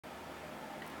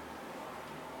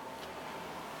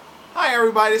Hi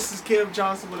everybody, this is Caleb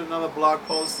Johnson with another blog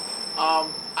post.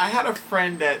 I had a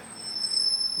friend that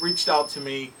reached out to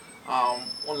me on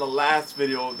the last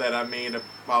video that I made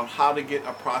about how to get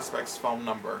a prospect's phone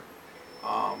number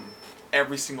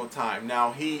every single time.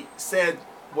 Now he said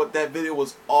what that video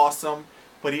was awesome,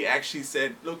 but he actually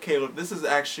said, look Caleb, this is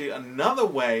actually another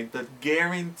way to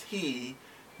guarantee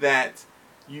that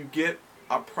you get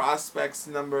a prospect's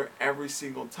number every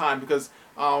single time, because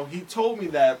he told me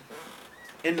that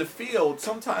in the field,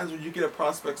 sometimes when you get a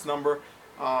prospect's number,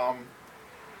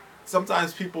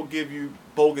 sometimes people give you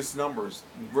bogus numbers.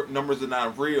 Numbers are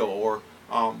not real, or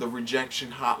the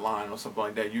rejection hotline or something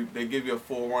like that. They give you a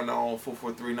 410,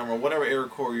 443 number, whatever area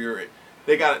code you're in.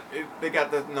 They got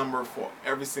that number for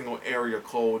every single area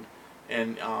code,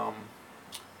 and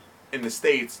in the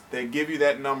States, they give you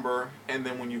that number, and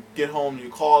then when you get home, you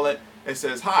call it. It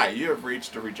says, "Hi, you have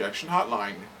reached the rejection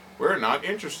hotline. We're not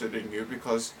interested in you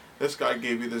because this guy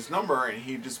gave you this number and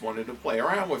he just wanted to play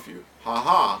around with you. Ha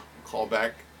ha. Call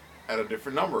back at a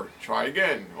different number. Try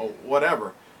again," or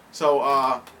whatever.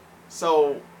 So,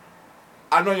 so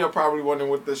I know you're probably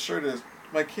wondering what this shirt is.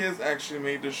 My kids actually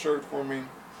made this shirt for me.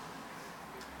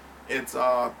 It's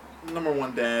number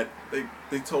one, Dad. They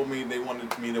told me they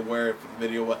wanted me to wear it for the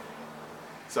video,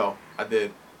 so I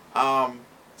did.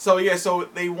 So yeah, so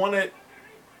you want to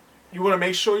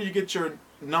make sure you get your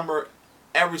number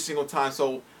every single time.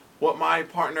 So what my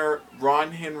partner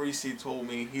Ron Henrici told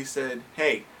me, he said,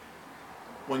 hey,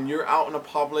 when you're out in the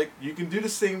public, you can do the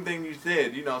same thing you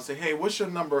did. You know, say, hey, what's your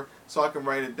number, so I can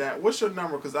write it down. What's your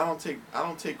number? Because I don't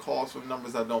take calls from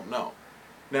numbers I don't know.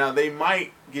 Now they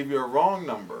might give you a wrong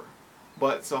number,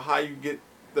 but so how you get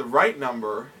the right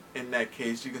number in that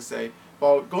case, you can say,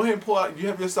 well, go ahead and pull out. You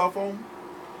have your cell phone?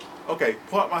 Okay,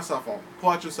 pull out my cell phone. Pull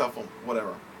out your cell phone,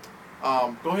 whatever.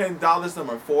 Go ahead and dial this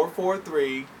number,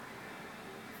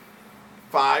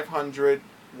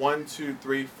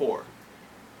 443-500-1234,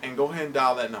 and go ahead and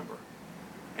dial that number.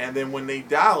 And then when they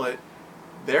dial it,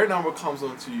 their number comes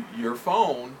onto your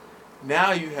phone.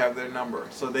 Now you have their number,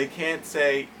 so they can't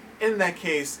say. In that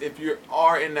case, if you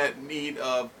are in that need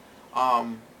of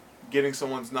getting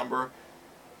someone's number,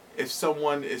 if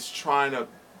someone is trying to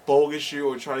bogus you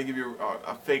or trying to give you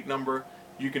a fake number,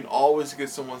 you can always get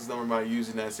someone's number by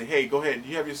using that. Say, hey, go ahead. Do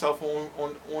you have your cell phone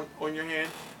on your hand?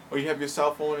 Or you have your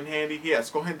cell phone in handy? Yes,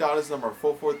 go ahead and dial this number,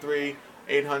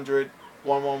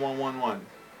 443-800-11111.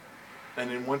 And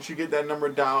then once you get that number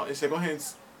dialed, you say, go ahead,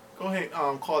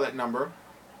 call that number.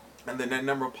 And then that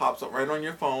number pops up right on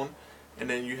your phone, and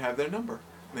then you have their number.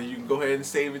 And then you can go ahead and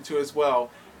save it too as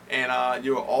well. And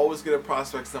you'll always get a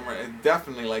prospect's number, and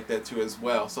definitely like that too as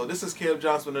well. So this is Caleb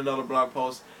Johnson with another blog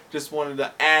post. Just wanted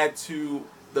to add to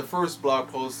the first blog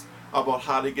post about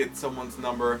how to get someone's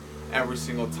number every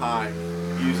single time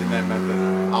using that method.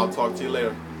 I'll talk to you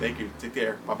later. Thank you. Take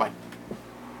care. Bye-bye.